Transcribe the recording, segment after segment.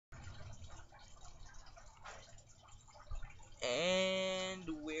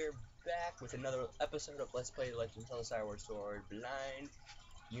with another episode of Let's Play Legend of Zelda Skyward Sword Blind.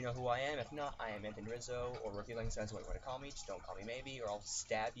 You know who I am. If not, I am Anthony Rizzo, or Revealing Sense, what you want to call me. Just don't call me maybe, or I'll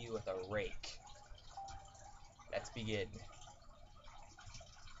stab you with a rake. Let's begin.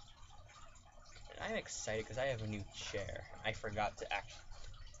 And I'm excited because I have a new chair. I forgot to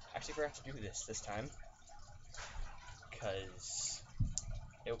actually forgot to do this time, because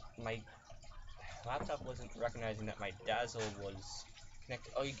my laptop wasn't recognizing that my dazzle was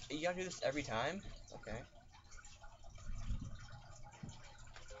connected. Oh, you gotta do this every time? Okay.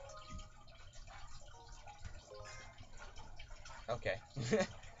 Okay.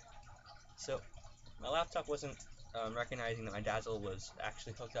 So, my laptop wasn't recognizing that my dazzle was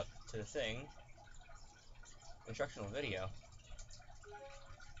actually hooked up to the thing. Instructional video.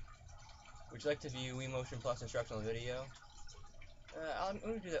 Would you like to view Wii MotionPlus instructional video? I'm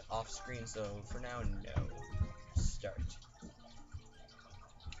going to do that off screen, so for now, no. Start.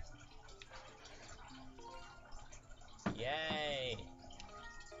 Yay!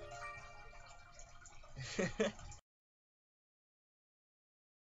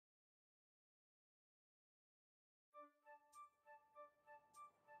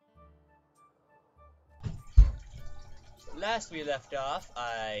 Last we left off,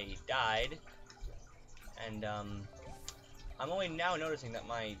 I died, and I'm only now noticing that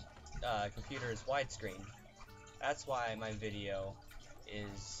my computer is widescreen. That's why my video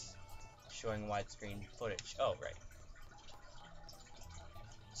is showing widescreen footage. Oh, right.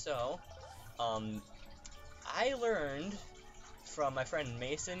 So, I learned from my friend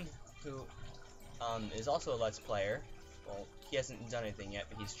Mason, who is also a Let's Player. Well, he hasn't done anything yet,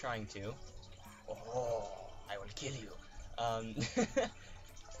 but he's trying to. Oh, I will kill you.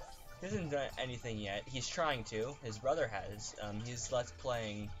 He hasn't done anything yet. He's trying to. His brother has. He's Let's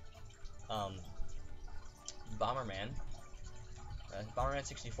Playing Bomberman. Bomberman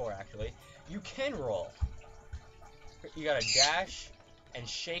 64, actually. You can roll. You gotta dash and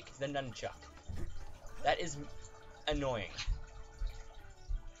shake the nunchuck. That is annoying.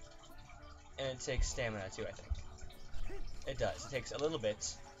 And it takes stamina too, I think. It does. It takes a little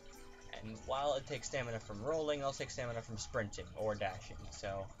bit. And while it takes stamina from rolling, it also takes stamina from sprinting or dashing.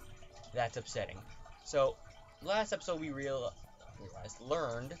 So that's upsetting. So last episode we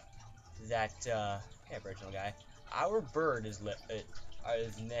learned that hey, Aboriginal guy, our bird is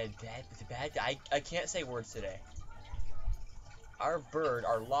bad. I can't say words today. Our bird,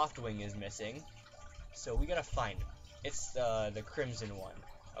 our loftwing, is missing, so we gotta find him. It's the crimson one,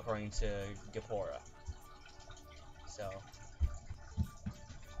 according to Gapora. So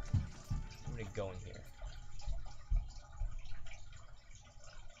I'm gonna go in here.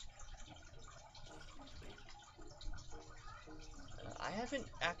 I haven't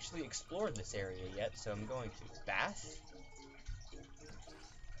actually explored this area yet, so I'm going to bath.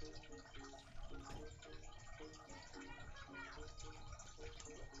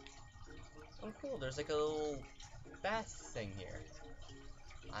 Oh cool, there's like a little bath thing here.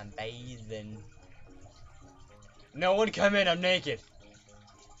 I'm bathing. No one come in, I'm naked!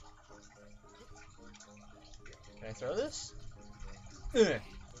 Can I throw this? Ugh.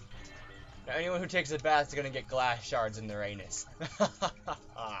 Now anyone who takes a bath is gonna get glass shards in their anus.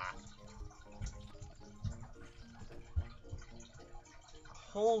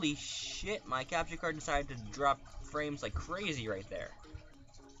 Holy shit, my capture card decided to drop frames like crazy right there.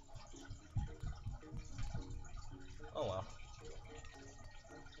 Oh well.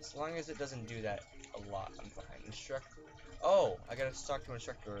 As long as it doesn't do that a lot, I'm fine. Oh, I gotta talk to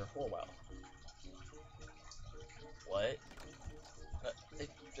Instructor Horwell. What?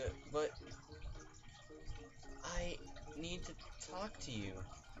 But I need to talk to you.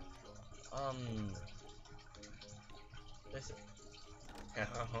 Listen.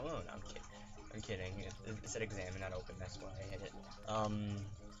 Oh, no, I'm kidding. It said examine, not open. That's why I hit it.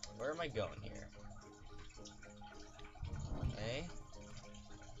 Where am I going here? Okay.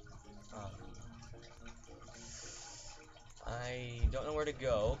 I don't know where to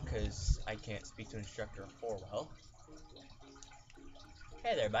go because I can't speak to Instructor Horwell.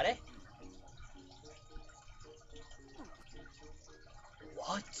 Hey there, buddy.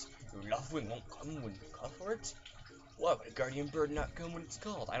 What? Your Loftwing won't come when you call for it? Why would a guardian bird not come when it's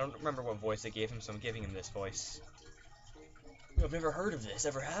called? I don't remember what voice I gave him, so I'm giving him this voice. I've never heard of this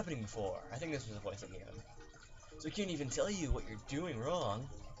ever happening before. I think this was the voice I gave him. So I can't even tell you what you're doing wrong.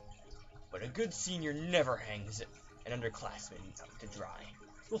 But a good senior never hangs an underclassman out to dry.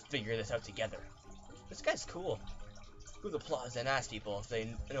 We'll figure this out together. This guy's cool. With applause and ask people if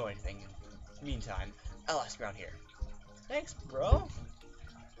they know anything. Meantime, I'll ask around here. Thanks, bro.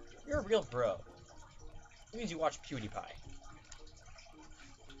 You're a real bro. It means you watch PewDiePie.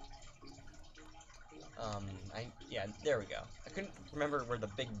 Yeah, there we go. I couldn't remember where the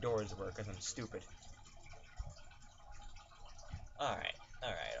big doors were because I'm stupid. Alright.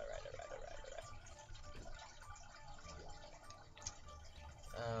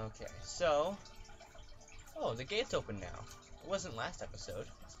 Okay, so... Oh, the gate's open now. It wasn't last episode.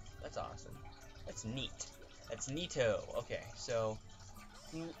 That's awesome. That's neat. That's neato. Okay, so...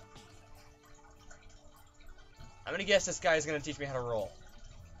 I'm gonna guess this guy's gonna teach me how to roll.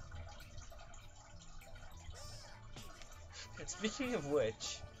 Speaking of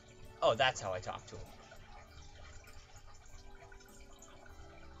which... Oh, that's how I talk to him.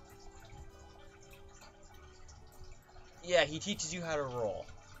 Yeah, he teaches you how to roll.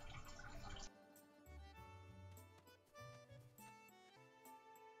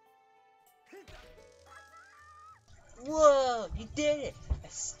 Whoa, you did it! A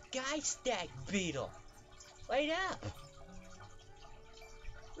sky stack beetle! Light up!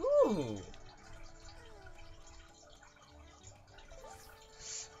 Ooh!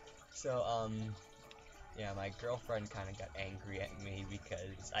 So, yeah, my girlfriend kind of got angry at me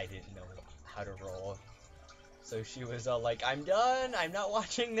because I didn't know how to roll. So she was all like, I'm done, I'm not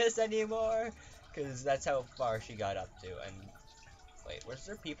watching this anymore! Because that's how far she got up to, and... Wait, was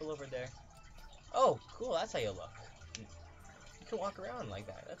there people over there? Oh, cool, that's how you look. You can walk around like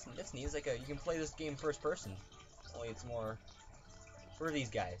that. That's neat. It's like you can play this game first person. Only it's more for these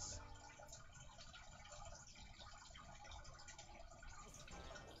guys.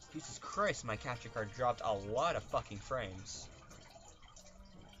 Jesus Christ, my capture card dropped a lot of fucking frames.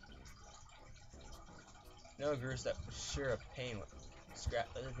 No, Bruce, that was sure a pain with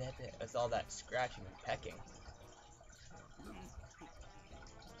with all that scratching and pecking.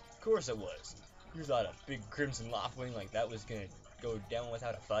 Of course it was. You thought a big Crimson Loftwing like that was gonna go down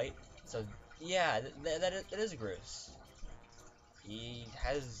without a fight? So, yeah, that is a Bruce. He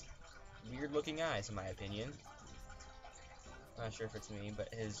has weird looking eyes, in my opinion. Not sure if it's me,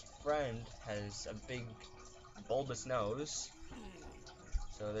 but his friend has a big bulbous nose.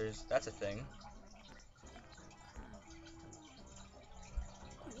 So that's a thing.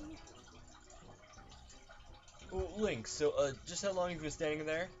 Oh, Link, so just how long have you been standing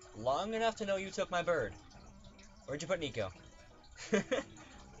there? Long enough to know you took my bird. Where'd you put Nico?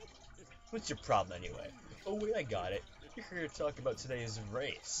 What's your problem anyway? Oh wait, I got it. You're here to talk about today's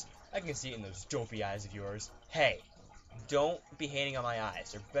race. I can see it in those dopey eyes of yours. Hey, don't be hating on my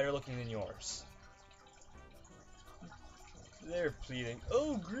eyes. They're better looking than yours. They're pleading.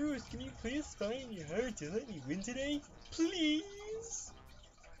 Oh, Bruce, can you please find your heart to let me win today? Please?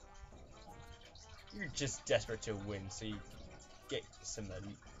 You're just desperate to win, so you get some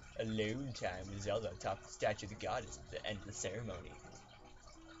alone time with Zelda atop the statue of the goddess at the end of the ceremony.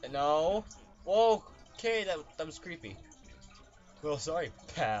 No. Whoa. Okay, that was creepy. Well, sorry,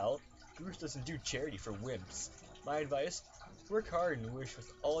 pal. Bruce doesn't do charity for wimps. My advice: work hard and wish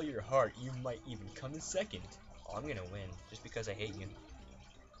with all your heart you might even come in second. Oh, I'm gonna win just because I hate you.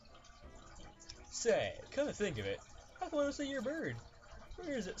 Say, come to think of it, I want to say you're a bird.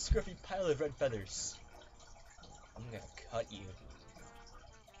 Where is that scruffy pile of red feathers? I'm gonna cut you.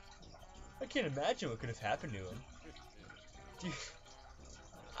 I can't imagine what could have happened to him.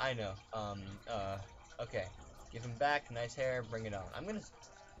 I know. Okay. Give him back. Nice hair. Bring it on.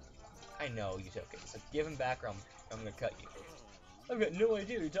 I know you took it. So give him back, or I'm gonna cut you. I've got no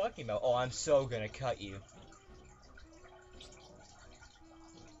idea what you're talking about. Oh, I'm so gonna cut you.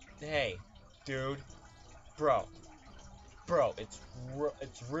 Hey, dude. Bro, it's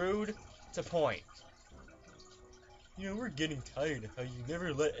rude to point. You know, we're getting tired of how you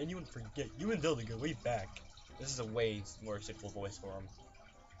never let anyone forget you and Zelda go way back. This is a way more suitable voice for him.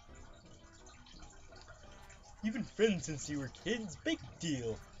 You've been friends since you were kids. Big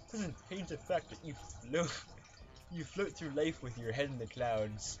deal. Doesn't change the fact that you float through life with your head in the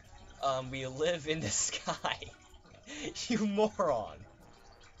clouds. We live in the sky. You moron.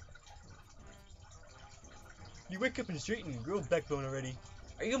 You wake up and straighten and grow a backbone already.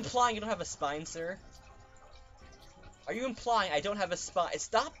 Are you implying you don't have a spine, sir? Are you implying I don't have a spine?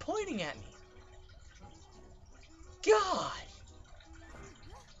 Stop pointing at me. God.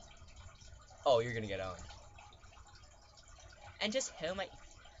 Oh, you're gonna get owned. And just who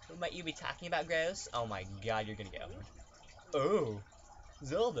might you be talking about, Gross? Oh my God, you're gonna get owned. Oh,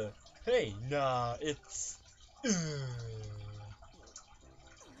 Zelda. Hey, nah, it's.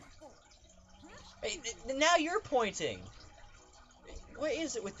 Hey, now you're pointing. What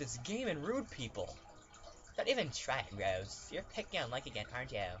is it with this game and rude people? Don't even try it, Rose. You're picking on Link again,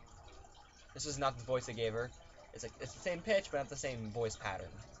 aren't you? This is not the voice I gave her. It's the same pitch, but not the same voice pattern.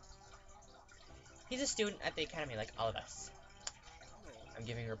 He's a student at the academy like all of us. I'm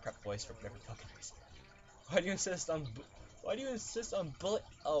giving her a prep voice for whatever fucking reason. Why do you insist on? Why do you insist on bullet?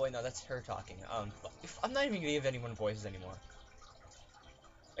 Oh wait, no, that's her talking. I'm not even gonna give anyone voices anymore,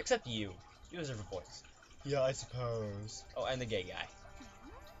 except you. You deserve a voice. Yeah, I suppose. Oh, and the gay guy.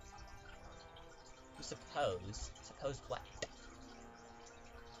 You suppose? Suppose what?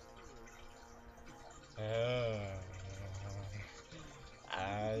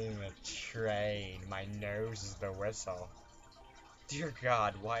 I'm a train. My nose is the whistle. Dear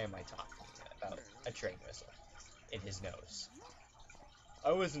God, why am I talking about a train whistle in his nose?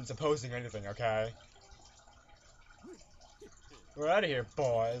 I wasn't supposing anything, okay? We're out of here,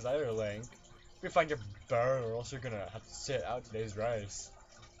 boys. I better Link. You find your bird, or else you're gonna have to sit out today's race.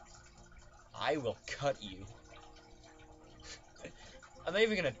 I will cut you. I'm not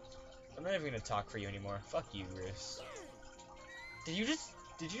even gonna talk for you anymore. Fuck you, Bruce. Did you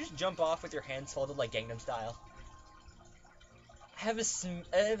just jump off with your hands folded like Gangnam Style? I have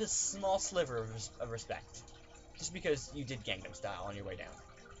a small sliver of respect, just because you did Gangnam Style on your way down.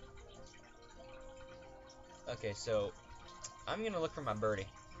 Okay, so I'm gonna look for my birdie.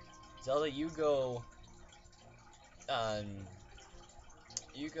 Zelda, you go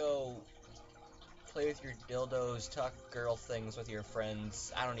play with your dildos, talk girl things with your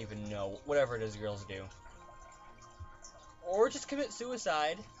friends. I don't even know, whatever it is girls do. Or just commit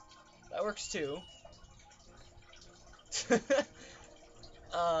suicide. That works too.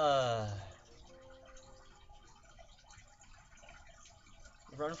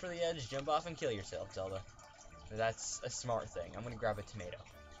 Run for the edge, jump off, and kill yourself, Zelda. That's a smart thing. I'm gonna grab a tomato.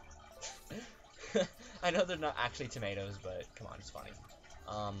 I know they're not actually tomatoes, but come on, it's funny.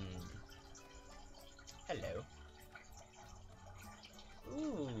 Hello.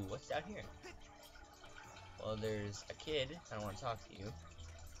 Ooh, what's down here? Well, there's a kid. I don't want to talk to you.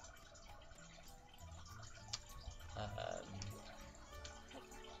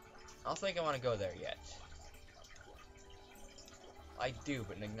 I don't think I want to go there yet. I do,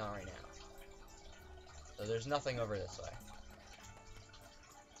 but not right now. So there's nothing over this way.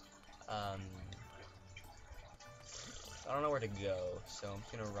 I don't know where to go, so I'm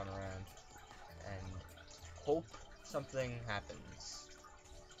just gonna run around and hope something happens.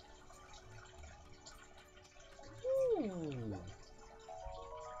 Ooh.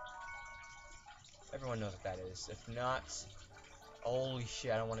 Everyone knows what that is. If not, holy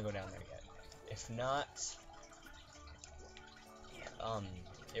shit, I don't want to go down there yet. If not,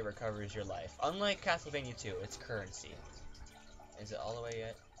 it recovers your life. Unlike Castlevania 2, it's currency. Is it all the way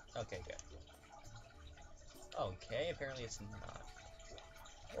yet? Okay, good. Okay, apparently it's not.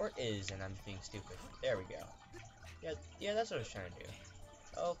 Or it is, and I'm being stupid. There we go. Yeah, that's what I was trying to do.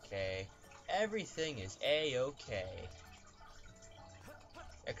 Okay. Everything is A-okay.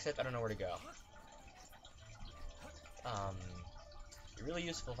 Except I don't know where to go. It'd be really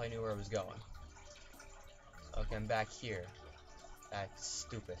useful if I knew where I was going. Okay, I'm back here. That's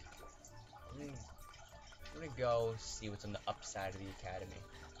stupid. I'm gonna go see what's on the upside of the academy.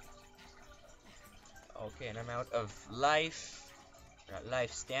 Okay, and I'm out of life.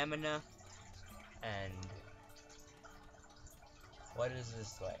 Life stamina. And what is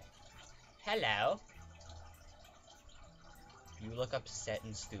this way? Hello. You look upset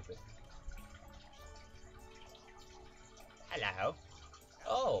and stupid. Hello.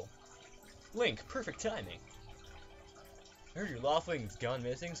 Oh, Link, perfect timing. I heard your Lawfling's gone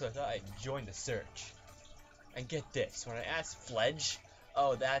missing, so I thought I'd join the search. And get this, when I asked Fledge,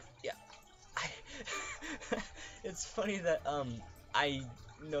 oh, that, yeah, it's funny that, I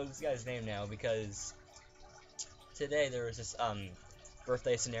know this guy's name now, because today there was this,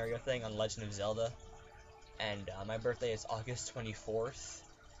 birthday scenario thing on Legend of Zelda, and, my birthday is August 24th,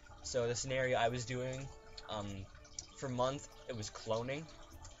 so the scenario I was doing, for a month, it was cloning.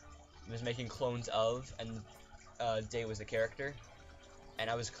 It was making clones of, and Day was the character, and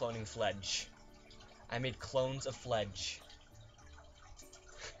I was cloning Fledge. I made clones of Fledge.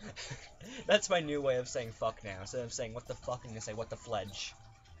 That's my new way of saying fuck now. Instead of saying what the fuck, I'm gonna say what the Fledge.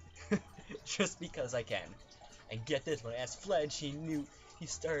 Just because I can. And get this, when I asked Fledge, he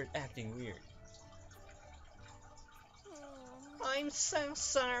started acting weird. I'm so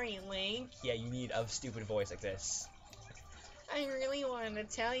sorry, Link. Yeah, you need a stupid voice like this. I really wanted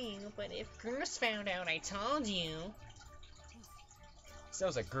to tell you, but if Groose found out I told you...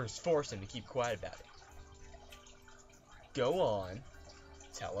 Sounds like Groose forced him to keep quiet about it. Go on.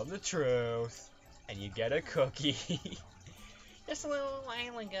 Tell him the truth. And you get a cookie. Just a little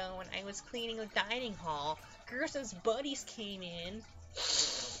while ago, when I was cleaning the dining hall, Groose's buddies came in.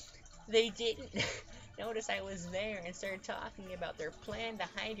 They didn't notice I was there and started talking about their plan to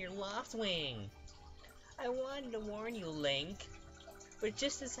hide your loft wing. I wanted to warn you, Link, but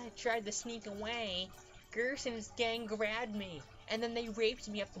just as I tried to sneak away, Gerson's gang grabbed me, and then they raped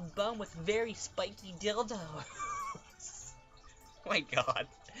me up the bum with very spiky dildos. Oh my god.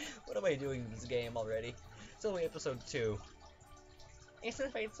 What am I doing in this game already? It's only episode 2. And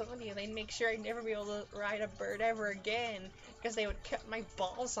since I told you, they'd make sure I'd never be able to ride a bird ever again, because they would cut my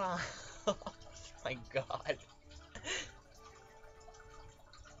balls off. Oh my god.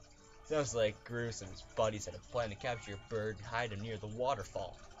 Sounds like Groose and his buddies had a plan to capture a bird and hide him near the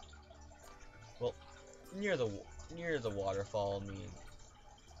waterfall. Well, near the waterfall mean...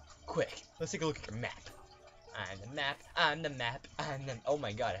 Quick, let's take a look at your map. I'm the map, I'm the map, I'm the... Oh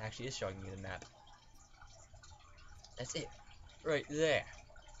my god, it actually is showing me the map. That's it. Right there.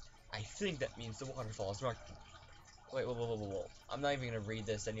 I think that means the waterfall is marked. Wait, whoa. I'm not even gonna read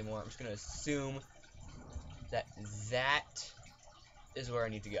this anymore. I'm just gonna assume that that is where I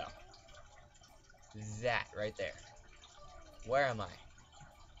need to go. That right there. Where am I?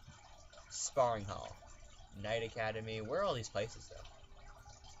 Sparring Hall. Night Academy. Where are all these places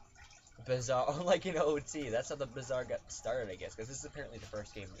though? Bazaar, like in OT. That's how the Bazaar got started, I guess, because this is apparently the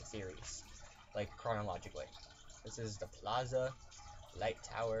first game in the series, like chronologically. This is the Plaza, Light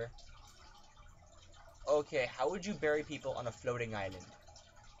Tower. Okay, how would you bury people on a floating island?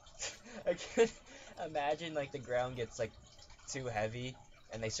 I can imagine like the ground gets like too heavy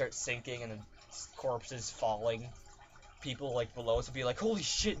and they start sinking and then corpses falling. People like below us would be like, "Holy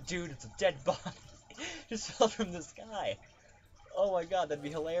shit, dude, it's a dead body just fell from the sky." Oh my god, that'd be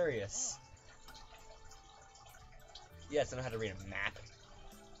hilarious. Yes, I know how to read a map.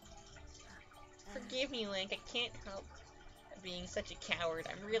 Forgive me, Link. I can't help being such a coward.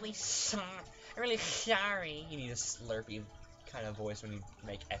 I'm really sorry. You need a slurpy kind of voice when you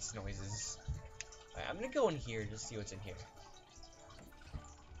make S noises. Alright, I'm gonna go in here to see what's in here.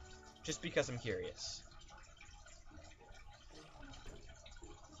 Just because I'm curious.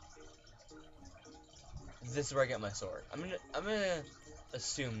 This is where I get my sword. I'm gonna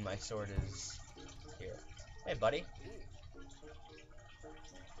assume my sword is here. Hey, buddy.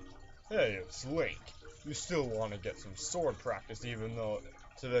 Hey, it's Link. You still want to get some sword practice even though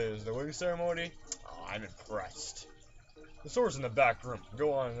today is the wing ceremony? Oh, I'm impressed. The sword's in the back room.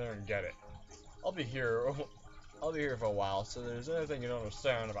 Go on in there and get it. I'll be here for a while, so if there's anything you don't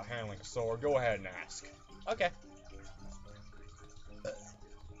understand about handling a sword, go ahead and ask. Okay.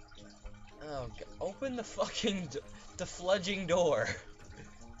 Oh, God. Open the fucking the fledging door.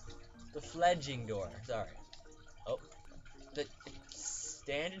 The fledging door. Sorry. Oh.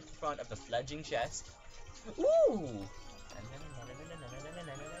 Stand in front of the fledging chest. Ooh!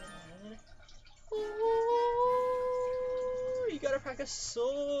 You gotta practice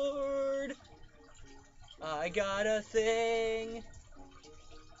sword. I got a thing.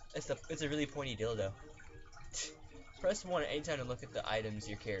 It's a really pointy dildo. Press 1 anytime to look at the items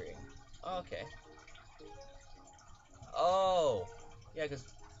you're carrying. Okay. Oh. Yeah, because...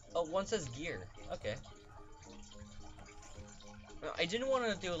 Oh, one says gear. Okay. Now, I didn't want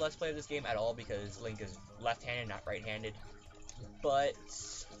to do a Let's Play of this game at all because Link is left-handed, not right-handed. But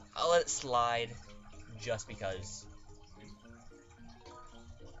I'll let it slide just because.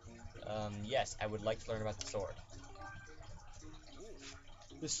 Yes, I would like to learn about the sword.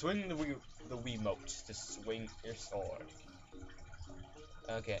 To swing the Wii Remote to swing your sword.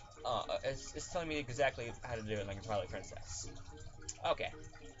 Okay. It's telling me exactly how to do it like a Twilight Princess. Okay.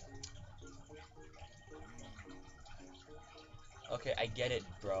 Okay, I get it,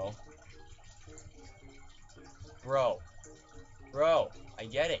 bro. Bro, I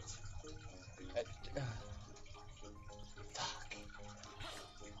get it. Fuck.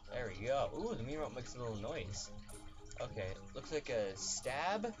 There we go. Ooh, the Wii Remote makes a little noise. Okay, looks like a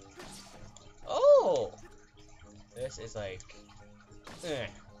stab. Oh! This is like...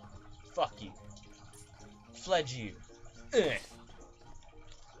 Fuck you. Fledge you.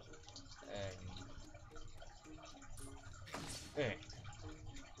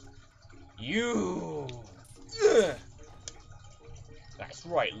 You! That's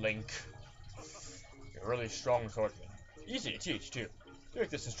right, Link. You're a really strong swordsman. Easy to teach, too. You make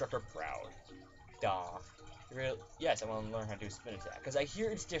this instructor proud. Duh. Yes, I want to learn how to do a spin attack, because I hear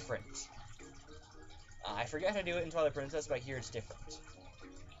it's different. I forget how to do it in Twilight Princess, but I hear it's different.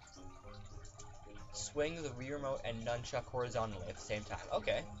 Swing the Wii Remote and nunchuck horizontally at the same time.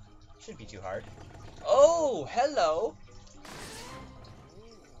 Okay. Shouldn't be too hard. Oh, hello!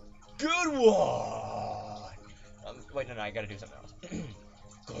 Good one! Wait, no, I gotta do something else.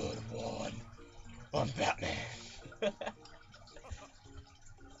 Good one. I'm Batman.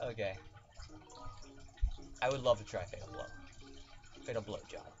 Okay. I would love to try Fatal Blow. Fatal Blow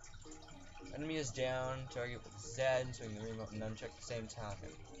job. Enemy is down, target with Z, swing the remote and nunchuck at the same time.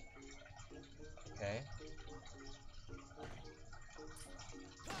 Okay.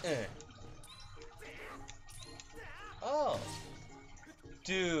 Oh.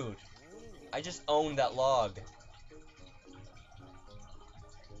 Dude. I just owned that log.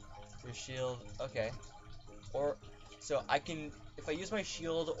 Your shield. Okay. Or, so I can, if I use my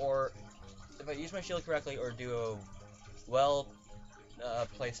shield correctly or do a well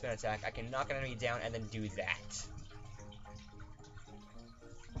placement attack, I can knock an enemy down and then do that.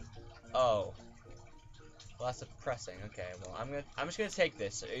 Oh. Well, that's depressing. Okay, well, I'm just gonna take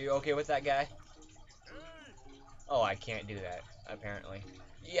this. Are you okay with that, guy? Oh, I can't do that, apparently.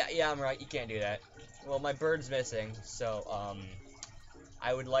 Yeah, I'm right. You can't do that. Well, my bird's missing, so,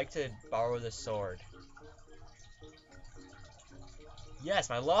 I would like to borrow the sword. Yes,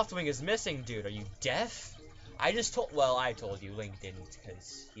 my Loftwing is missing, dude. Are you deaf? I told you. Link didn't,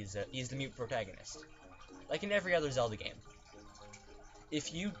 because he's the mute protagonist. Like in every other Zelda game.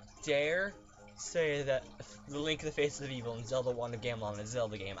 If you dare say that the Link of the Faces of Evil and Zelda Wand of Gamelon is a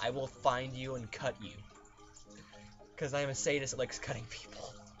Zelda game, I will find you and cut you. Because I am a sadist that likes cutting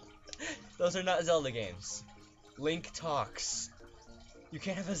people. Those are not Zelda games. Link talks. You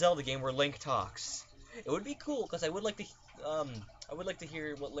can't have a Zelda game where Link talks. It would be cool, because I would like to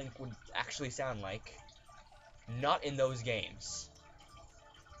hear what Link would actually sound like. Not in those games.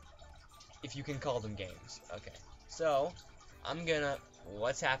 If you can call them games. Okay. So,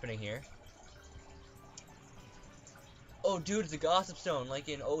 what's happening here? Oh, dude, it's a Gossip Stone, like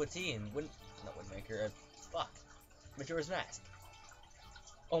in OOT and not Windmaker, Majora's Mask.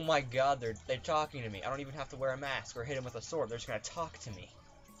 Oh my god, they're talking to me. I don't even have to wear a mask or hit him with a sword. They're just gonna talk to me.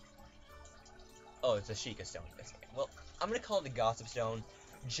 Oh, it's a Sheikah Stone. Okay. Well, I'm gonna call it the Gossip Stone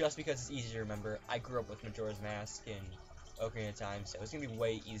just because it's easy to remember. I grew up with Majora's Mask in Ocarina of Time, so it's gonna be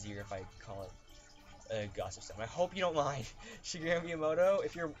way easier if I call it a Gossip Stone. I hope you don't mind. Shigeru Miyamoto,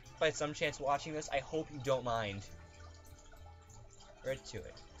 if you're by some chance watching this, I hope you don't mind. Right to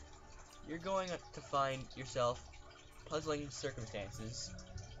it. You're going to find yourself puzzling circumstances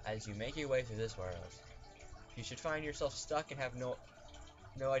as you make your way through this world. If you should find yourself stuck and have no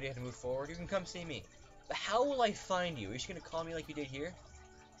idea how to move forward, you can come see me. But how will I find you? Are you just gonna call me like you did here?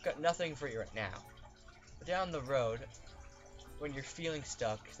 Got nothing for you right now. But down the road, when you're feeling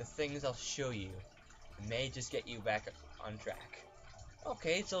stuck, the things I'll show you may just get you back on track.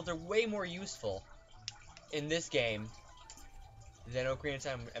 Okay, so they're way more useful in this game than Ocarina of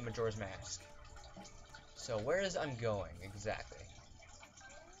Time and Majora's Mask. So where is I'm going exactly?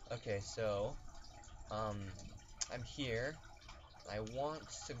 Okay, so I'm here. I want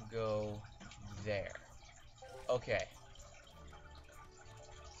to go there. Okay.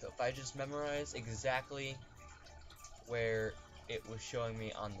 So if I just memorize exactly where it was showing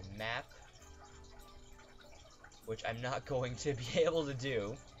me on the map, which I'm not going to be able to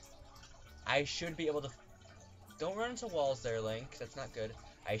do, I should be able to... Don't run into walls there, Link. That's not good.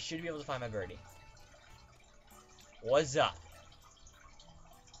 I should be able to find my birdie. What's up?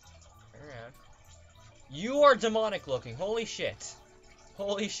 Turn around. You are demonic looking. Holy shit.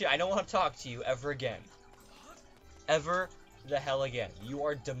 Holy shit. I don't want to talk to you ever again. Ever the hell again. You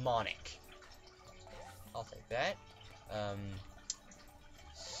are demonic. I'll take that.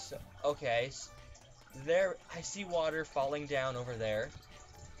 Okay. There, I see water falling down over there.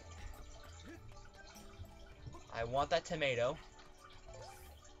 I want that tomato.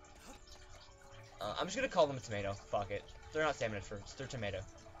 I'm just gonna call them a tomato. Fuck it. They're not salmon fruits. They're tomato.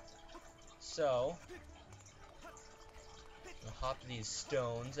 So, I'll hop these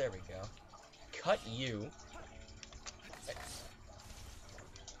stones. There we go. Cut you.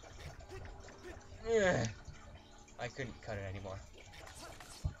 Ugh. I couldn't cut it anymore.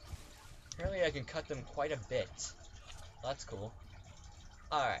 Apparently I can cut them quite a bit. That's cool.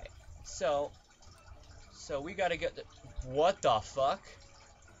 Alright. So we gotta get the... What the fuck?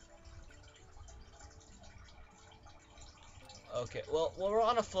 Okay, well, we're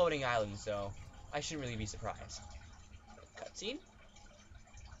on a floating island, so I shouldn't really be surprised. Cutscene?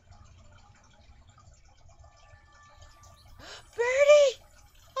 Birdie!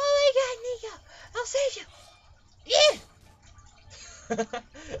 Oh my god, Nico! I'll save you! Yeah!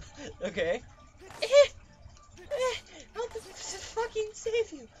 Okay. I'll fucking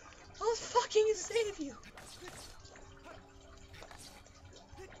save you! I'll fucking save you!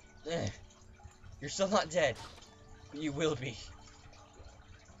 You're still not dead. But you will be.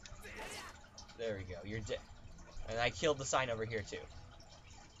 There we go. You're dead. And I killed the sign over here, too.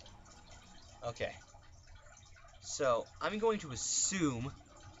 Okay. So, I'm going to assume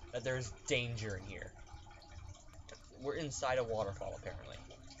that there's danger in here. We're inside a waterfall, apparently.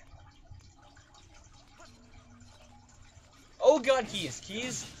 Oh god, keys,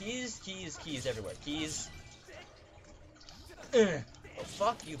 keys, keys, keys, keys everywhere, keys. Oh,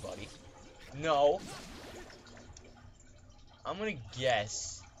 fuck you, buddy. No. I'm gonna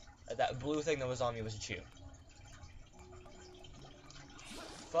guess that blue thing that was on me was a chew.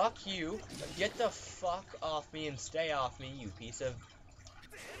 Fuck you. Get the fuck off me and stay off me, you piece of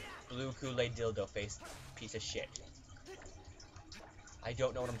blue Kool-Aid dildo face piece of shit. I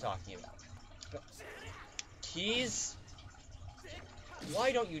don't know what I'm talking about. Keys?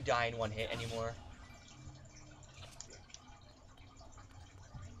 Why don't you die in one hit anymore?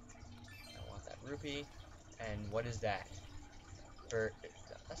 I want that rupee. And what is that?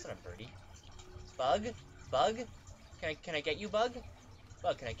 That's not a birdie. Bug? Bug? Can I get you, bug?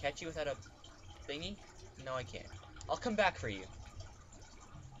 Bug, can I catch you without a thingy? No, I can't. I'll come back for you.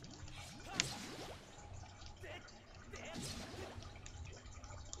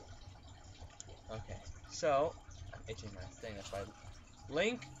 Okay, so I'm itching my thing. That's why.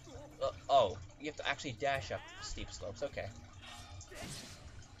 Link. Oh, you have to actually dash up steep slopes. Okay.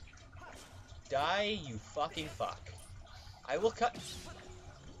 Die, you fucking fuck. I will cut.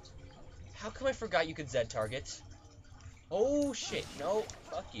 How come I forgot you could Z target? Oh shit, no,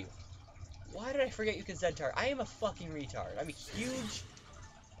 fuck you. Why did I forget you could Z target? I am a fucking retard. I'm a huge...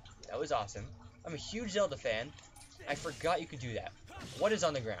 That was awesome. I'm a huge Zelda fan. I forgot you could do that. What is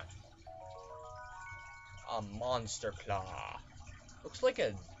on the ground? A monster claw. Looks like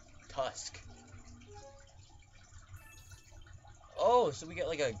a tusk. Oh, so we get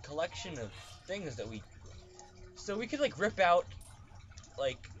like a collection of things that we... So we could like rip out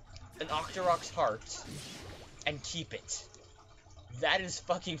like an Octorok's heart and keep it. That is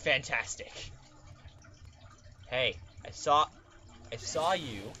fucking fantastic. Hey, I saw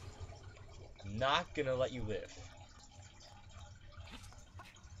you. I'm not gonna let you live.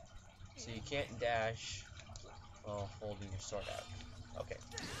 So you can't dash while holding your sword out. Okay.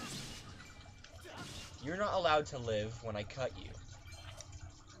 You're not allowed to live when I cut you.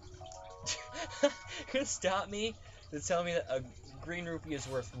 You're gonna stop me to tell me that a green rupee is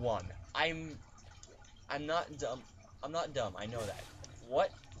worth 1. I'm not dumb. I'm not dumb. I know that.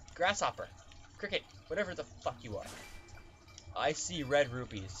 What? Grasshopper. Cricket. Whatever the fuck you are. I see red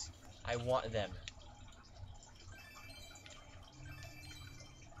rupees. I want them.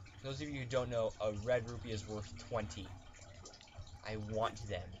 Those of you who don't know, a red rupee is worth 20. I want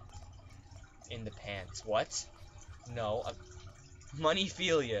them. In the pants. What? No.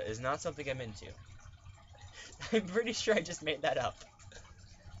 Moneyphilia is not something I'm into. I'm pretty sure I just made that up.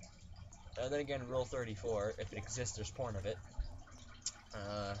 Then again, Rule 34, if it exists, there's porn of it.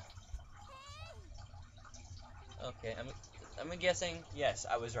 Okay, I'm guessing, yes,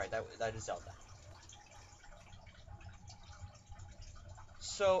 I was right, that is Zelda.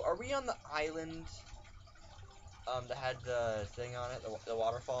 So, are we on the island, that had the thing on it, the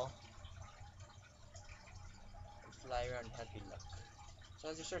waterfall? Fly around and happy luck. So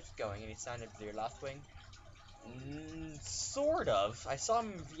how's your search going? Any sign of your last wing? Sort of. I saw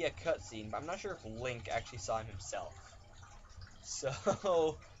him via cutscene, but I'm not sure if Link actually saw him himself.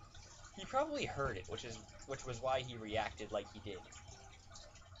 So he probably heard it, which was why he reacted like he did.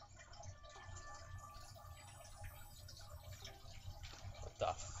 What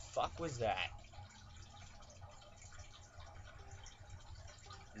the fuck was that?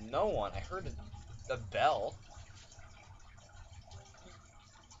 No one. I heard the bell.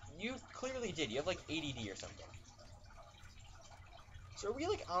 You clearly did. You have like ADD or something. So are we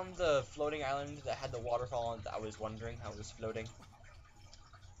like on the floating island that had the waterfall on that I was wondering how it was floating?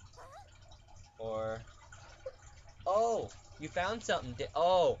 Or... Oh! You found something.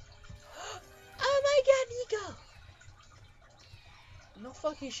 Oh! Oh my god, Nico! No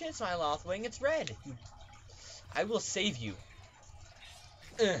fucking shit, Smilothwing. It's red. I will save you.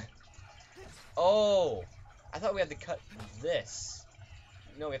 Oh! I thought we had to cut this.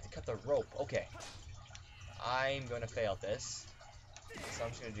 No, we have to cut the rope. Okay. I'm gonna fail at this. So I'm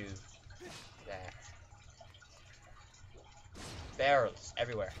just gonna do that. Barrels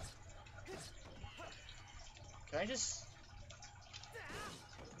everywhere. Can I just...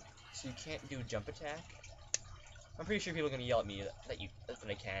 So you can't do jump attack? I'm pretty sure people are gonna yell at me that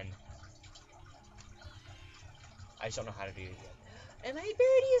I can. I just don't know how to do it yet. And my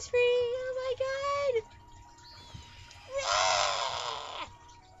birdie is free! Oh my god!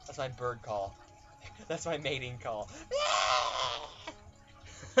 That's my bird call. That's my mating call.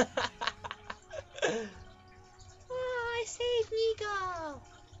 Oh, I saved Nico!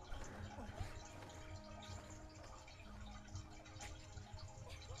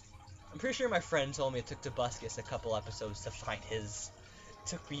 I'm pretty sure my friend told me it took Tobuscus a couple episodes to find his. It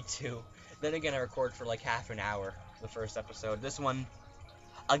took me 2. Then again, I record for like half an hour, the first episode. This one,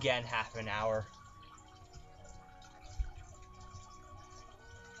 again, half an hour.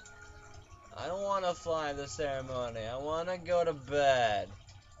 I don't want to fly the ceremony. I want to go to bed.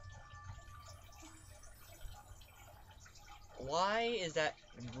 Why is that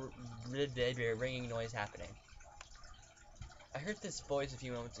ringing noise happening? I heard this voice a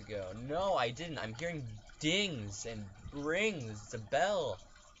few moments ago. No, I didn't. I'm hearing dings and rings. It's a bell.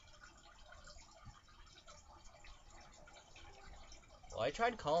 Well, I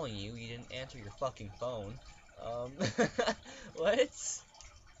tried calling you. You didn't answer your fucking phone. What?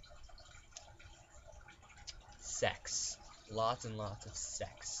 Sex. Lots and lots of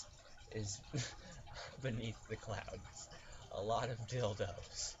sex is beneath the clouds. A lot of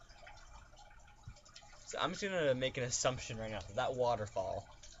dildos. So I'm just gonna make an assumption right now that that waterfall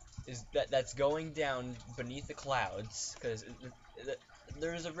is that's going down beneath the clouds, because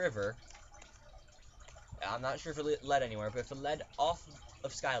there's a river. I'm not sure if it led anywhere, but if it led off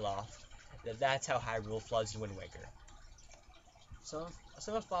of Skyloft, that's how Hyrule floods in Wind Waker. Some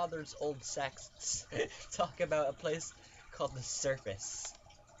of Father's old sects talk about a place called the Surface.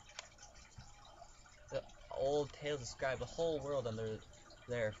 The old tales describe the whole world under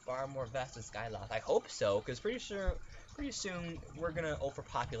there, far more vast than Skyloft. I hope so, because pretty soon we're gonna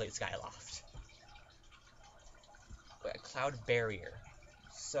overpopulate Skyloft. Wait, a cloud barrier.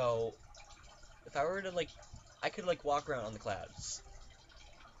 So if I were to I could walk around on the clouds.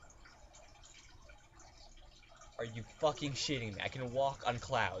 Are you fucking shitting me? I can walk on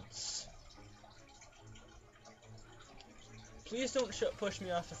clouds. Please don't push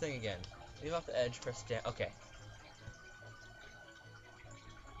me off the thing again. Leave off the edge, press down. Okay.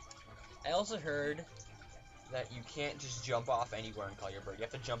 I also heard that you can't just jump off anywhere and call your bird. You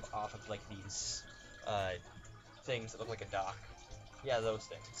have to jump off of these things that look like a dock. Yeah, those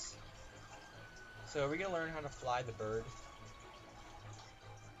things. So are we gonna learn how to fly the bird?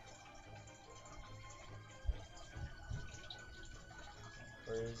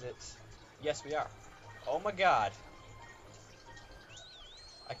 Where is it? Yes, we are. Oh my god.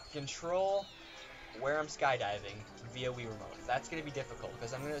 I can control where I'm skydiving via Wii Remote. That's going to be difficult,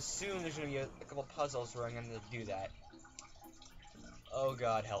 because I'm going to assume there's going to be a couple puzzles where I'm going to do that. Oh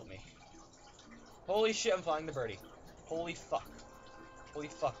god, help me. Holy shit, I'm flying the birdie. Holy fuck. Holy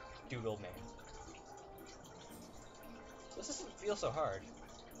fuck, doodle man. This doesn't feel so hard.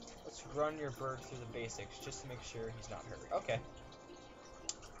 Let's run your bird through the basics, just to make sure he's not hurt. Okay.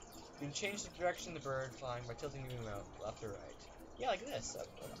 You can change the direction of the bird flying by tilting the remote left or right. Yeah, like this.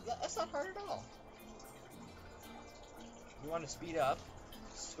 That's not hard at all. You want to speed up,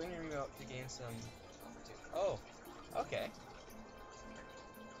 swing your remote to gain some... Oh, okay.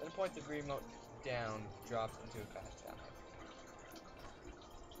 Then point the remote down, drop into a path down.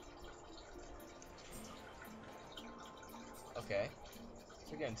 Okay.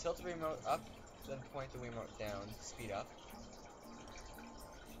 So again, tilt the remote up, then point the remote down, speed up.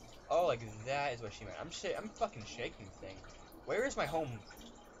 Oh, like that is what she meant. I'm fucking shaking the thing. Where is my home?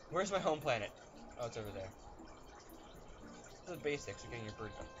 Where's my home planet? Oh, it's over there. The basics of getting your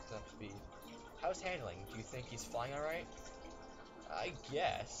bird up to speed. How's handling? Do you think he's flying alright? I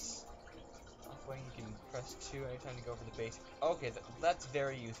guess. Offwing, you can press 2 anytime to go for the basic. Okay, that's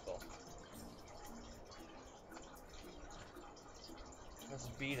very useful. Press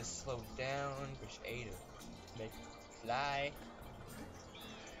B to slow down, push A to make fly.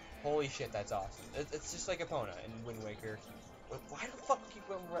 Holy shit, that's awesome. It's just like Epona in Wind Waker. Why the fuck keep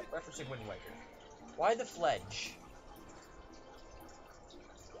referencing Wind Waker? Why the Fledge?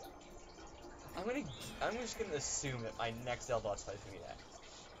 I'm just gonna assume that my next Zelda Let's Play is gonna be that.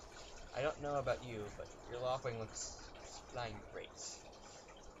 I don't know about you, but your Loftwing looks flying great.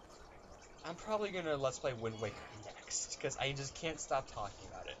 I'm probably gonna Let's Play Wind Waker next, because I just can't stop talking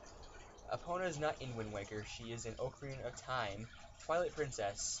about it. Epona is not in Wind Waker. She is in Ocarina of Time, Twilight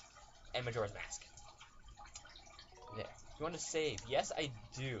Princess, and Majora's Mask. There. You want to save? Yes, I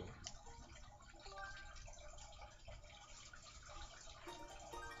do.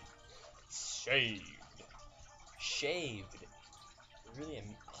 Shaved. Shaved. Really?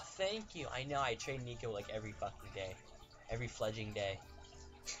 Oh, thank you. I know. I train Nico like every fucking day, every fledging day.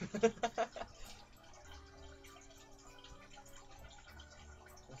 I'm gonna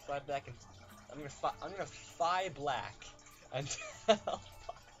fly back and I'm gonna fly black until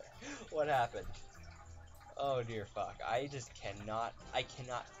what happened? Oh dear fuck. I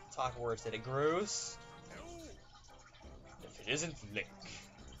cannot talk words that it grows. If it isn't Link,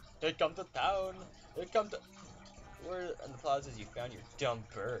 they come to town. They come to where in the plazas you found your dumb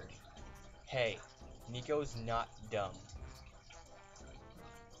bird. Hey, Nico's not dumb.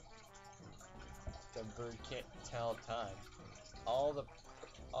 The bird can't tell time. All the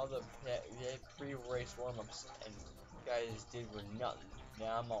pre-race warm-ups and guys did were nothing.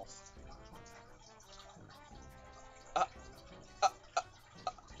 Now I'm all.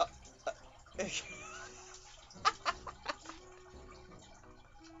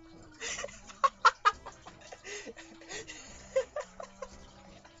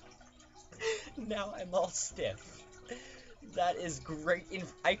 Now I'm all stiff. That is great.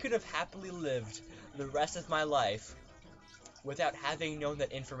 I could have happily lived the rest of my life without having known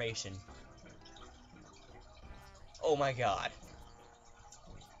that information. Oh my god.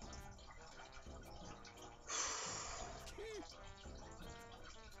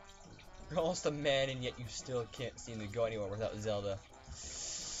 You're almost a man and yet you still can't seem to go anywhere without Zelda.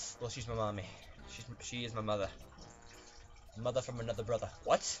 Well, she's my mommy. She is my mother. Mother from another brother.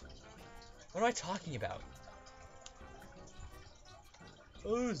 What? What am I talking about?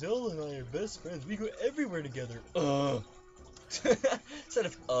 Oh, Zelda and I are best friends. We go everywhere together. Ugh. Instead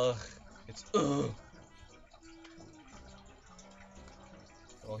of ugh, it's ugh.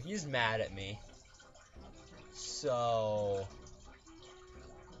 Well, he's mad at me. So...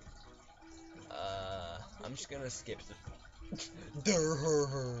 I'm just gonna skip the...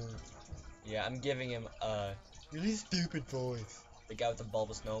 Yeah, I'm giving him a really stupid voice. The guy with the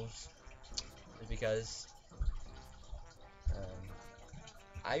bulbous nose. Is because...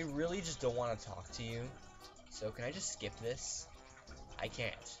 I really just don't want to talk to you. So can I just skip this? I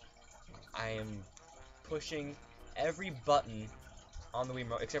can't. I am pushing every button on the Wii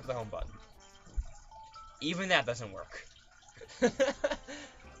Remote except for the home button. Even that doesn't work.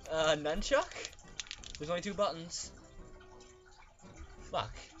 Nunchuck? There's only 2 buttons.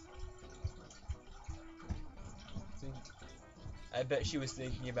 Fuck. I bet she was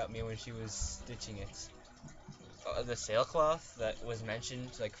thinking about me when she was stitching it. The sailcloth that was mentioned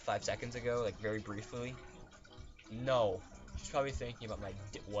like 5 seconds ago, like very briefly. No. She's probably thinking about my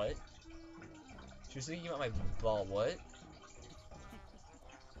what? She was thinking about my ball. What?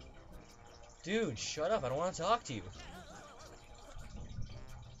 Dude, shut up. I don't want to talk to you.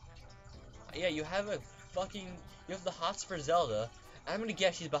 Yeah, you have a fucking... You have the hots for Zelda. And I'm gonna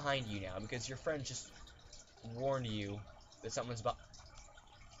guess she's behind you now because your friend just warned you that someone's behind.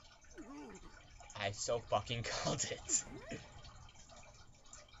 I so fucking called it.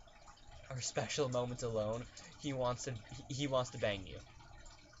 Our special moment alone. He wants to bang you.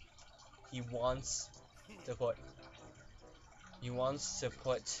 He wants to put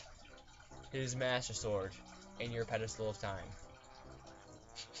his Master Sword in your pedestal of time.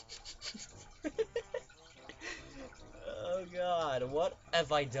 Oh god, what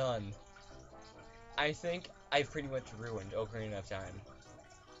have I done? I think I've pretty much ruined Ocarina of Time.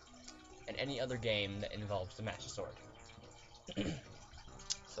 And any other game that involves the Master Sword.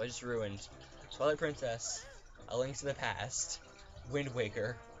 So I just ruined Twilight Princess, A Link to the Past, Wind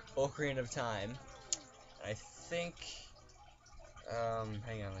Waker, Ocarina of Time, and I think,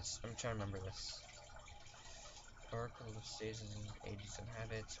 hang on, I'm trying to remember this. Oracle of Seasons, Ages and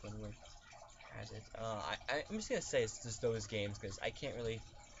Habits, Wind Waker has it. I'm just gonna say it's just those games because I can't really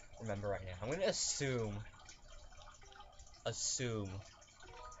remember right now. I'm gonna assume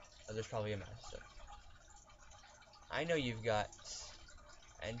that there's probably a master. I know you've got,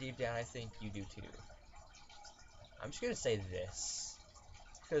 and deep down I think you do too. I'm just gonna say this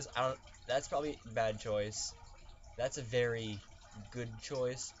because that's probably a bad choice. That's a very good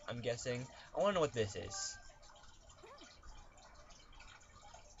choice, I'm guessing. I want to know what this is.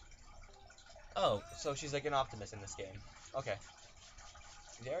 Oh, so she's like an optimist in this game. Okay.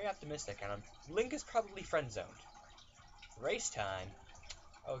 Very optimistic, and Link is probably friend-zoned. Race time.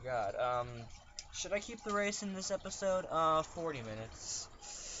 Oh god, should I keep the race in this episode? 40 minutes.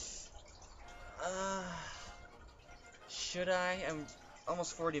 Should I? I'm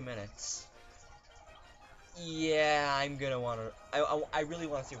almost 40 minutes. Yeah, I'm gonna wanna... I really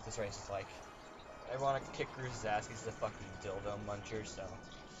wanna see what this race is like. I wanna kick Gruce's ass, he's a fucking dildo muncher, so...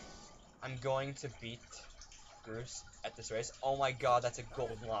 I'm going to beat Gruce at this race. Oh my god, that's a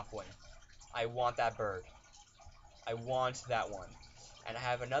golden lock win. I want that bird. I want that one. And I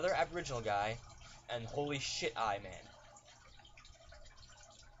have another Aboriginal guy, and holy shit, man.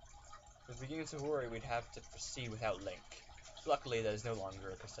 I was beginning to worry we'd have to proceed without Link. Luckily, that is no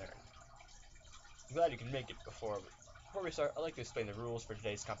longer a concern. I'm glad you can make it. Before we start, I'd like to explain the rules for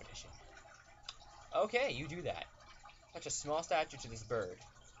today's competition. Okay, you do that. Attach a small statue to this bird.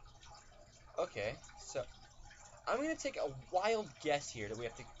 Okay, so I'm gonna take a wild guess here that we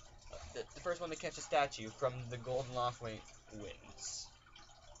have to. The first one to catch a statue from the golden loft wins.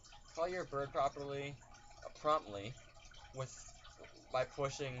 Call your bird promptly by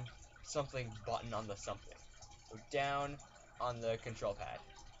pushing something button on the something. So down on the control pad.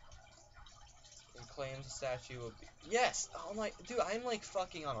 And claims the statue will be... Yes! Oh my... Dude, I'm like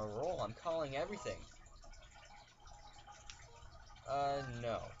fucking on a roll. I'm calling everything.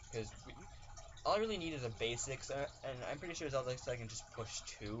 No. Because all I really need is a basics, and I'm pretty sure Zelda I can just push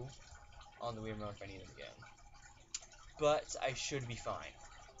 2 on the Wii Remote if I need it again. But I should be fine.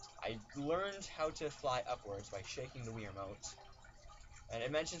 I learned how to fly upwards by shaking the Wii Remote. And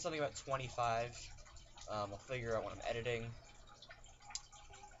it mentioned something about 25. I'll figure out when I'm editing.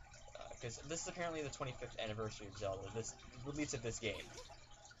 Because this is apparently the 25th anniversary of Zelda, this release of this game.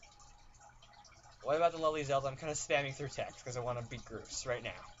 What about the lovely Zelda? I'm kind of spamming through text because I want to beat Groose right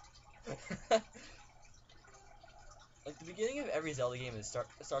now. Like, the beginning of every Zelda game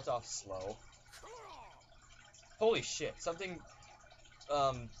starts off slow. Holy shit, something,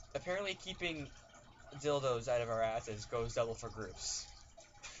 apparently keeping dildos out of our asses goes double for Groose.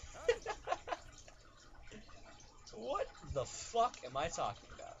 What the fuck am I talking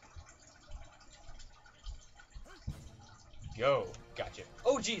about? Go. Gotcha.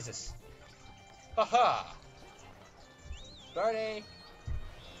 Oh, Jesus. Haha. BIRDY.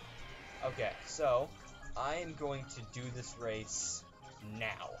 Okay, so I'm going to do this race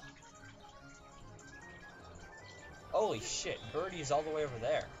now. Holy shit, BIRDY is all the way over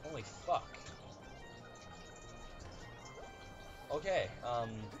there. Holy fuck. Okay,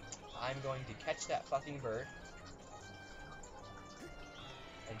 I'm going to catch that fucking bird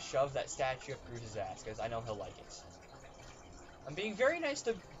and shove that statue up Groose's ass, because I know he'll like it. I'm being very nice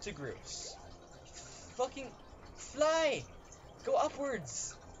to Groose. Fucking fly! Go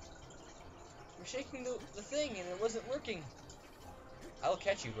upwards! We're shaking the thing and it wasn't working. I will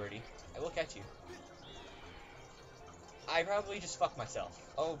catch you, BIRDY. I will catch you. I probably just fucked myself.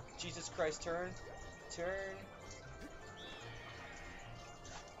 Oh, Jesus Christ, turn. Turn.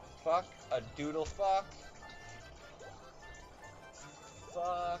 Fuck. A doodle fuck.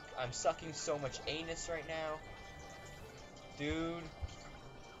 Fuck. I'm sucking so much anus right now. Dude.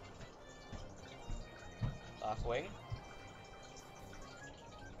 Wing.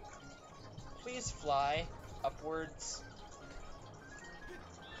 Please fly upwards.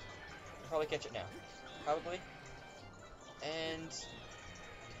 I'll probably catch it now. Probably. And...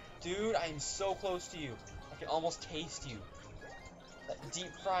 Dude, I am so close to you. I can almost taste you. That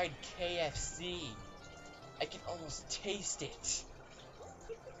deep fried KFC. I can almost taste it.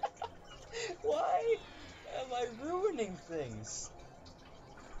 Why am I ruining things?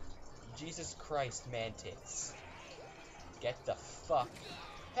 Jesus Christ, Mantis. Get the fuck.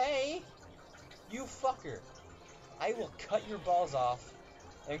 Hey! You fucker. I will cut your balls off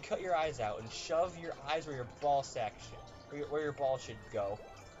and cut your eyes out and shove your eyes where your ball sack should, where your ball should go.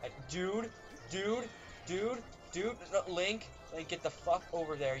 Dude, no, Link, get the fuck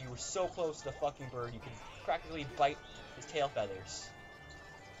over there. You were so close to the fucking bird, you could practically bite his tail feathers.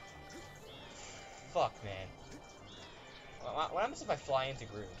 Fuck, man. What happens if I fly into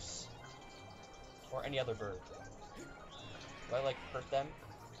Groose? Or any other bird? Do I, like, hurt them?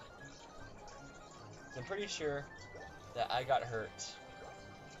 I'm pretty sure that I got hurt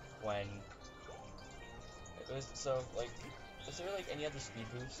when it was, so, like, is there, like, any other speed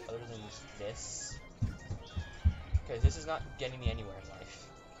boost other than just this? Because this is not getting me anywhere in life.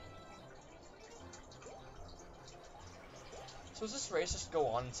 So does this race just go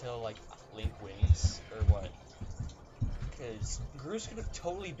on until, like, Link wins, or what? Because Groose could have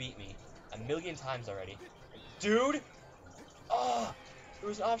totally beat me a million times already. Dude! Oh! There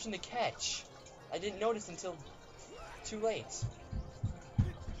was an option to catch. I didn't notice until too late.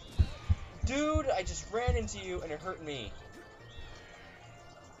 Dude, I just ran into you and it hurt me.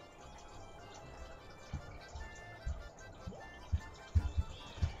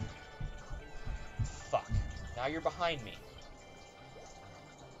 Fuck. Now you're behind me.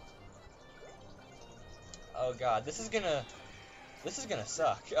 Oh god, this is gonna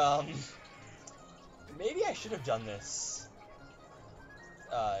suck. Maybe I should have done this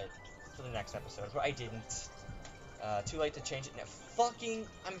for the next episode, but I didn't. Too late to change it now. Fucking,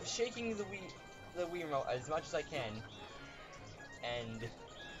 I'm shaking the Wii Remote as much as I can, and dude,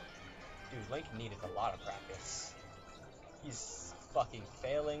 Link needed a lot of practice. He's fucking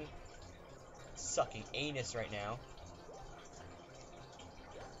failing, sucking anus right now.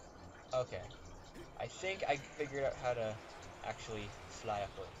 Okay, I think I figured out how to actually fly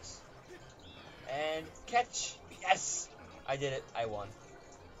upwards. And catch! Yes! I did it. I won.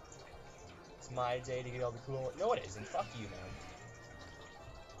 It's my day to get all the cool... No, it isn't. Fuck you, man.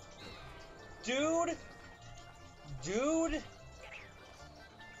 Dude!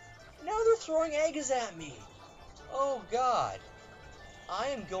 Now they're throwing eggs at me! Oh, God. I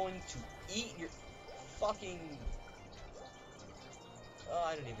am going to eat your fucking... Oh,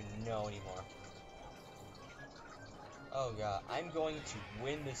 I don't even know anymore. Oh god, I'm going to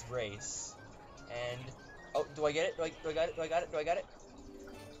win this race. And... Oh, do I get it? Do I got it? Do I got it? Do I got it?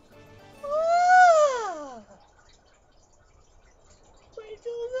 Ah! Wait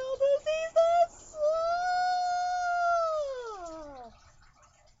till Zelda sees this! Ah!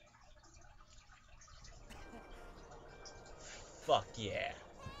 Fuck yeah.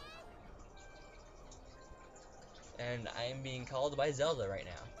 And I am being called by Zelda right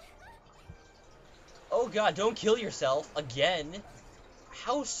now. Oh god, don't kill yourself again.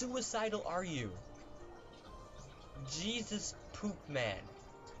 How suicidal are you? Jesus poop man.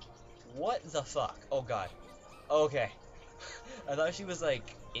 What the fuck? Oh god. Okay. I thought she was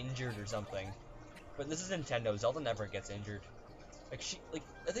like injured or something. But this is Nintendo. Zelda never gets injured. I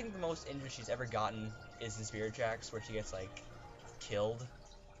think the most injured she's ever gotten is in Spirit Tracks, where she gets like killed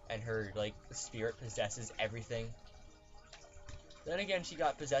and her like spirit possesses everything. Then again, she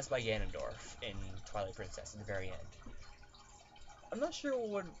got possessed by Ganondorf in Twilight Princess at the very end. I'm not sure what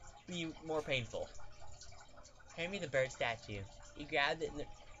would be more painful. Hand me the bird statue. You grabbed it,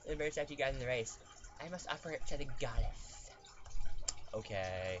 the bird statue you got in the race. I must offer it to the goddess.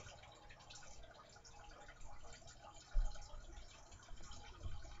 Okay.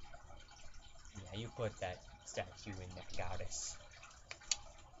 Yeah, you put that statue in the goddess.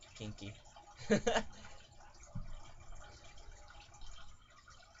 Kinky.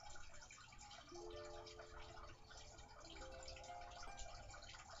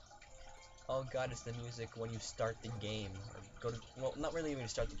 Oh god, it's the music when you start the game. Or go to, well, not really when you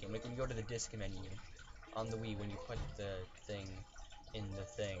start the game, like when you go to the disc menu on the Wii, when you put the thing in the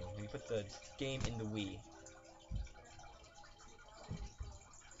thing. When you put the game in the Wii.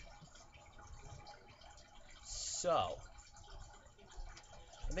 So,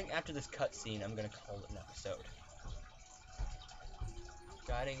 I think after this cutscene, I'm gonna call it an episode.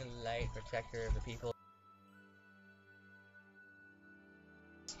 Guiding light, protector of the people.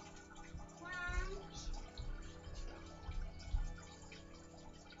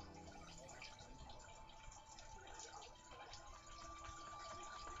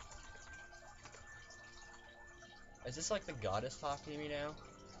 Is this like the goddess talking to me now?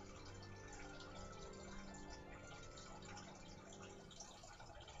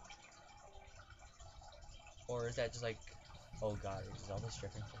 Or is that just like, oh god, is Zelda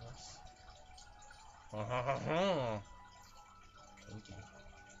stripping for us? Thank you.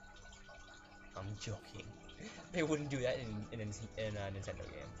 I'm joking. They wouldn't do that in a Nintendo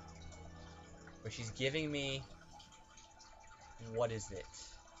game. But she's giving me... What is it?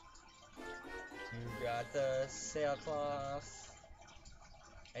 You got the sailcloth.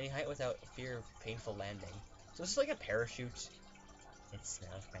 Any height without fear of painful landing. So this is like a parachute. It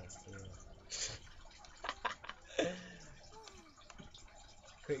smells nice too.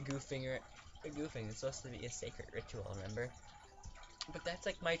 Quit goofing. Quit goofing. It's supposed to be a sacred ritual, remember? But that's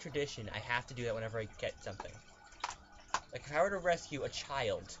like my tradition. I have to do that whenever I get something. Like if I were to rescue a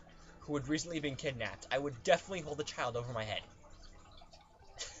child who had recently been kidnapped, I would definitely hold the child over my head.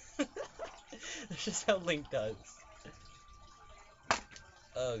 That's just how Link does.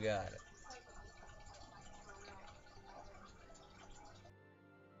 Oh god.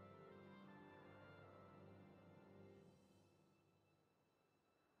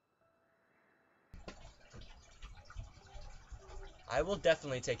 I will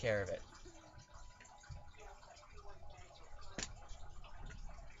definitely take care of it.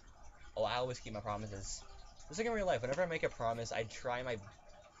 Oh, I always keep my promises. Just like in real life, whenever I make a promise, I try my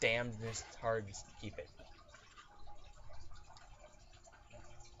damnedest hardest to keep it.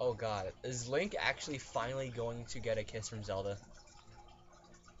 Oh god, is Link actually finally going to get a kiss from Zelda?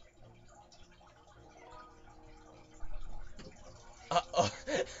 Uh-oh.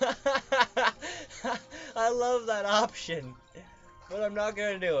 I love that option, but I'm not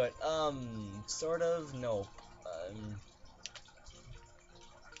gonna do it. Sort of, nope.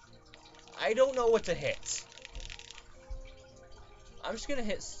 I don't know what to hit. I'm just gonna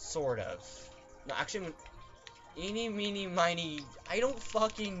hit sort of. No, actually, I'm eeny, meeny, miny. I don't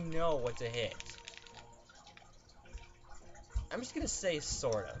fucking know what to hit. I'm just gonna say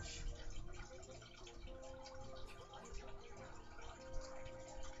sort of.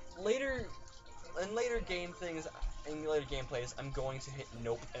 In later game things, in later gameplays, I'm going to hit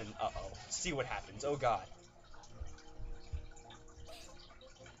nope and uh-oh. See what happens. Oh god.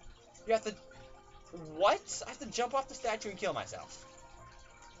 You have to... What? I have to jump off the statue and kill myself.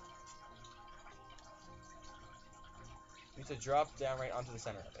 You need to drop down right onto the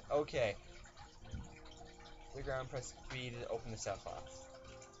center of it. Okay. The ground, press B to open the south off.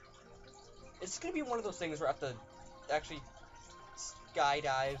 It's gonna be one of those things where I have to actually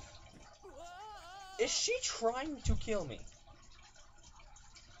skydive. Is she trying to kill me?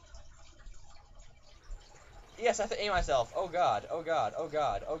 Yes, I have to aim myself. Oh god, oh god, oh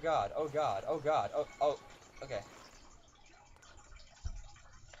god, oh god, oh god, oh god, oh, okay.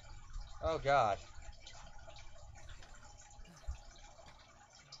 Oh god.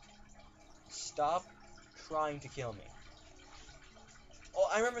 Stop trying to kill me. Oh,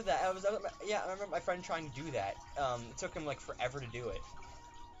 I remember that. I remember my friend trying to do that. It took him like forever to do it.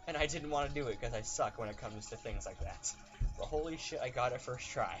 And I didn't want to do it because I suck when it comes to things like that. But holy shit, I got it first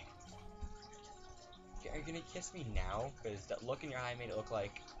try. Are you gonna kiss me now? Because that look in your eye made it look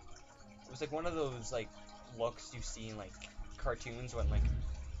like... It was like one of those, like, looks you see in, like, cartoons when, like,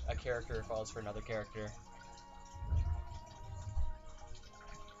 a character falls for another character.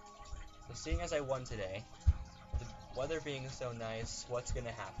 So seeing as I won today, the weather being so nice, what's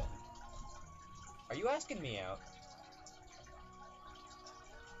gonna happen? Are you asking me out?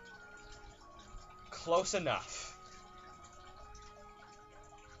 Close enough.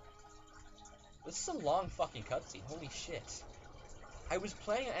 This is a long fucking cutscene, holy shit. I was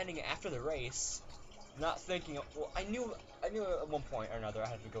planning on ending it after the race, not thinking, well, I knew at one point or another I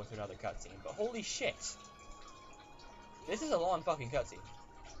had to go through another cutscene, but holy shit. This is a long fucking cutscene.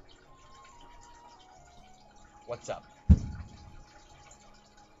 What's up? You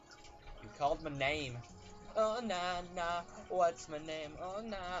called my name. Oh, nah, what's my name? Oh,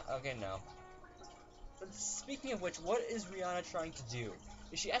 nah. Okay, no. But speaking of which, what is Rihanna trying to do?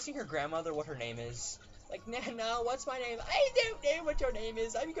 Is she asking her grandmother what her name is? Like, nah, what's my name? I don't know what your name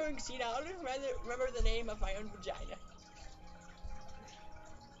is. I'm going senile. I don't remember the name of my own vagina.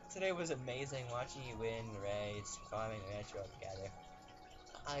 Today was amazing watching you win the race, farming the metro together.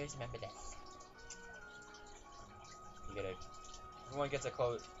 I always remember this. You get everyone gets a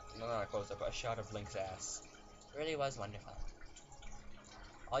close, no, not a close-up, but a shot of Link's ass. It really was wonderful.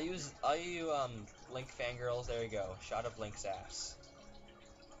 All you Link fangirls, there you go. Shot of Link's ass.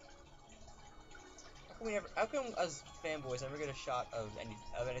 How come as fanboys never get a shot of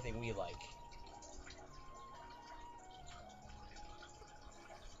anything we like?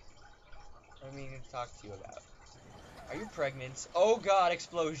 What am I going to talk to you about? Are you pregnant? Oh god,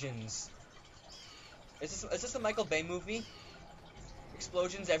 explosions! Is this a Michael Bay movie?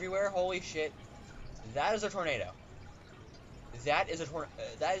 Explosions everywhere? Holy shit! That is a tornado. That is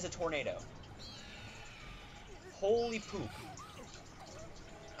a tornado. Holy poop!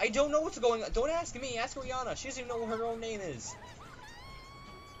 I don't know what's going on. Don't ask me. Ask Rihanna. She doesn't even know what her own name is.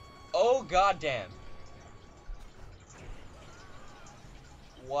 Oh goddamn!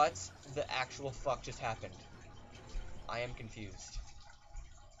 What the actual fuck just happened? I am confused.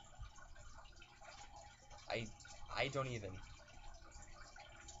 I don't even.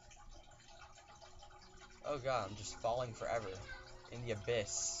 Oh god, I'm just falling forever in the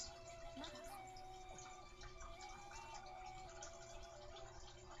abyss.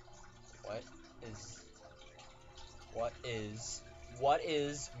 What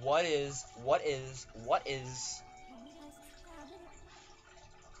is?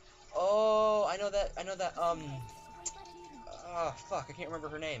 Oh, I know that, fuck, I can't remember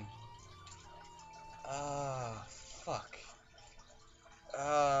her name. Fuck.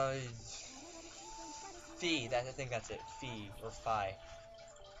 Fee, I think that's it. Fee, or Fi.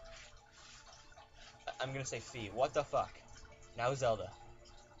 I'm gonna say Fee. What the fuck? Now Zelda.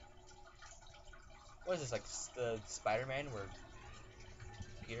 What is this, like, the Spider-Man where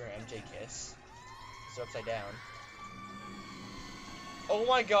Peter and MJ kiss? It's upside down. Oh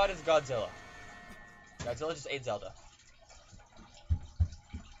my god, it's Godzilla. Godzilla just ate Zelda.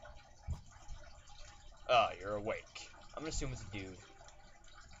 Ah, you're awake. I'm gonna assume it's a dude.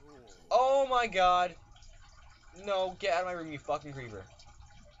 Oh my god! No, get out of my room, you fucking creeper.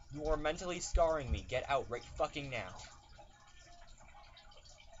 You are mentally scarring me. Get out right fucking now.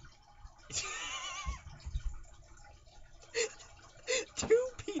 Two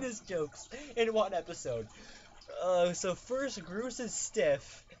penis jokes in one episode. So first Groose is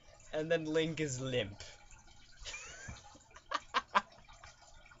stiff, and then Link is limp.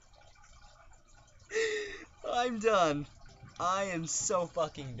 I'm done. I am so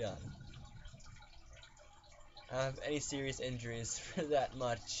fucking done. I don't have any serious injuries for that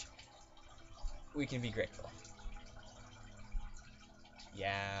much. We can be grateful.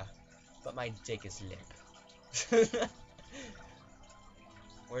 Yeah, but my dick is limp.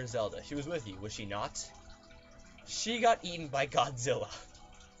 Where's Zelda? She was with you, was she not? She got eaten by Godzilla.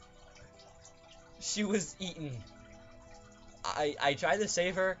 She was eaten. I tried to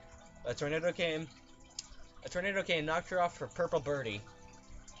save her, a tornado came, A tornado came and knocked her off her purple birdie.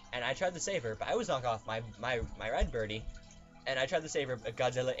 And I tried to save her, but I was knocked off my red birdie. And I tried to save her, but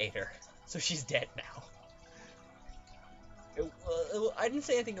Godzilla ate her. So she's dead now. I didn't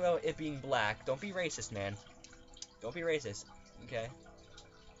say anything about it being black. Don't be racist, man. Don't be racist, okay?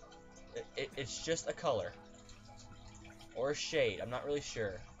 It's just a color. Or a shade, I'm not really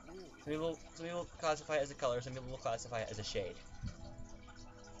sure. Some people classify it as a color, some people will classify it as a shade.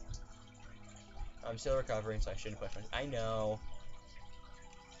 I'm still recovering, so I shouldn't push my... I know.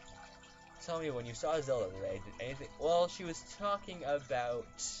 Tell me, when you saw Zelda today, did anything... Well, she was talking about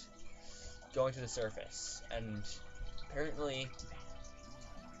going to the surface, and apparently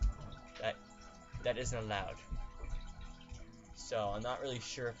that isn't allowed. So I'm not really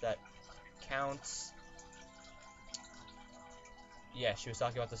sure if that counts. Yeah, she was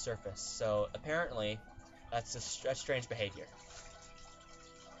talking about the surface. So apparently that's strange behavior.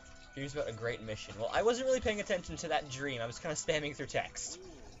 She was about a great mission. Well, I wasn't really paying attention to that dream. I was kind of spamming through text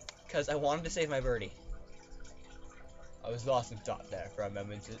because I wanted to save my birdie. I was lost in thought there for a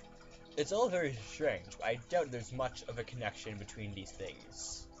moment. It's all very strange, but I doubt there's much of a connection between these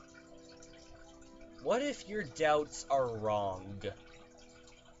things. What if your doubts are wrong?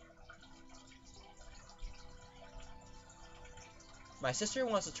 My sister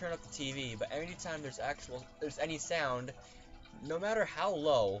wants to turn up the TV, but anytime there's any sound, no matter how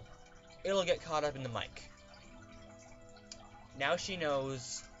low, it'll get caught up in the mic. Now she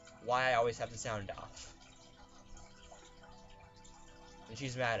knows why I always have the sound off. And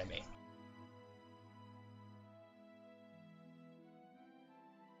she's mad at me.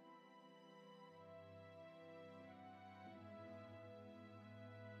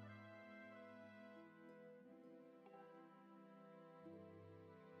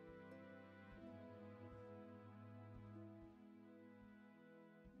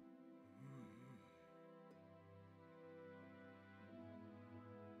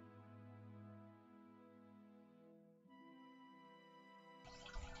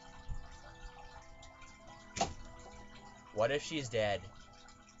 What if she's dead?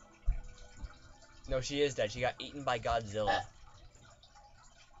 No, she is dead. She got eaten by Godzilla.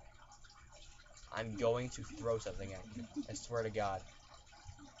 I'm going to throw something at you. I swear to God.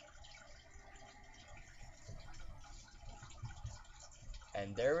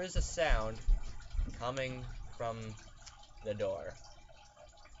 And there is a sound coming from the door.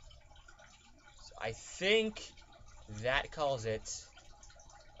 So I think that calls it.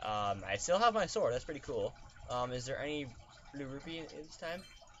 I still have my sword. That's pretty cool. Is there any blue rupee in this time?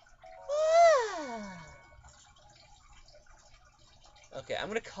 Okay, I'm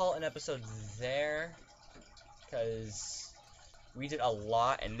gonna call it an episode there, because we did a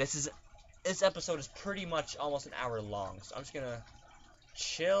lot, and this episode is pretty much almost an hour long, so I'm just gonna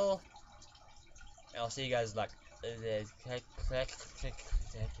chill, and I'll see you guys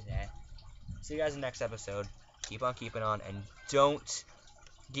see you guys in the next episode. Keep on keeping on, and don't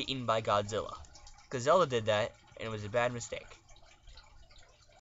get eaten by Godzilla, because Zelda did that, and it was a bad mistake.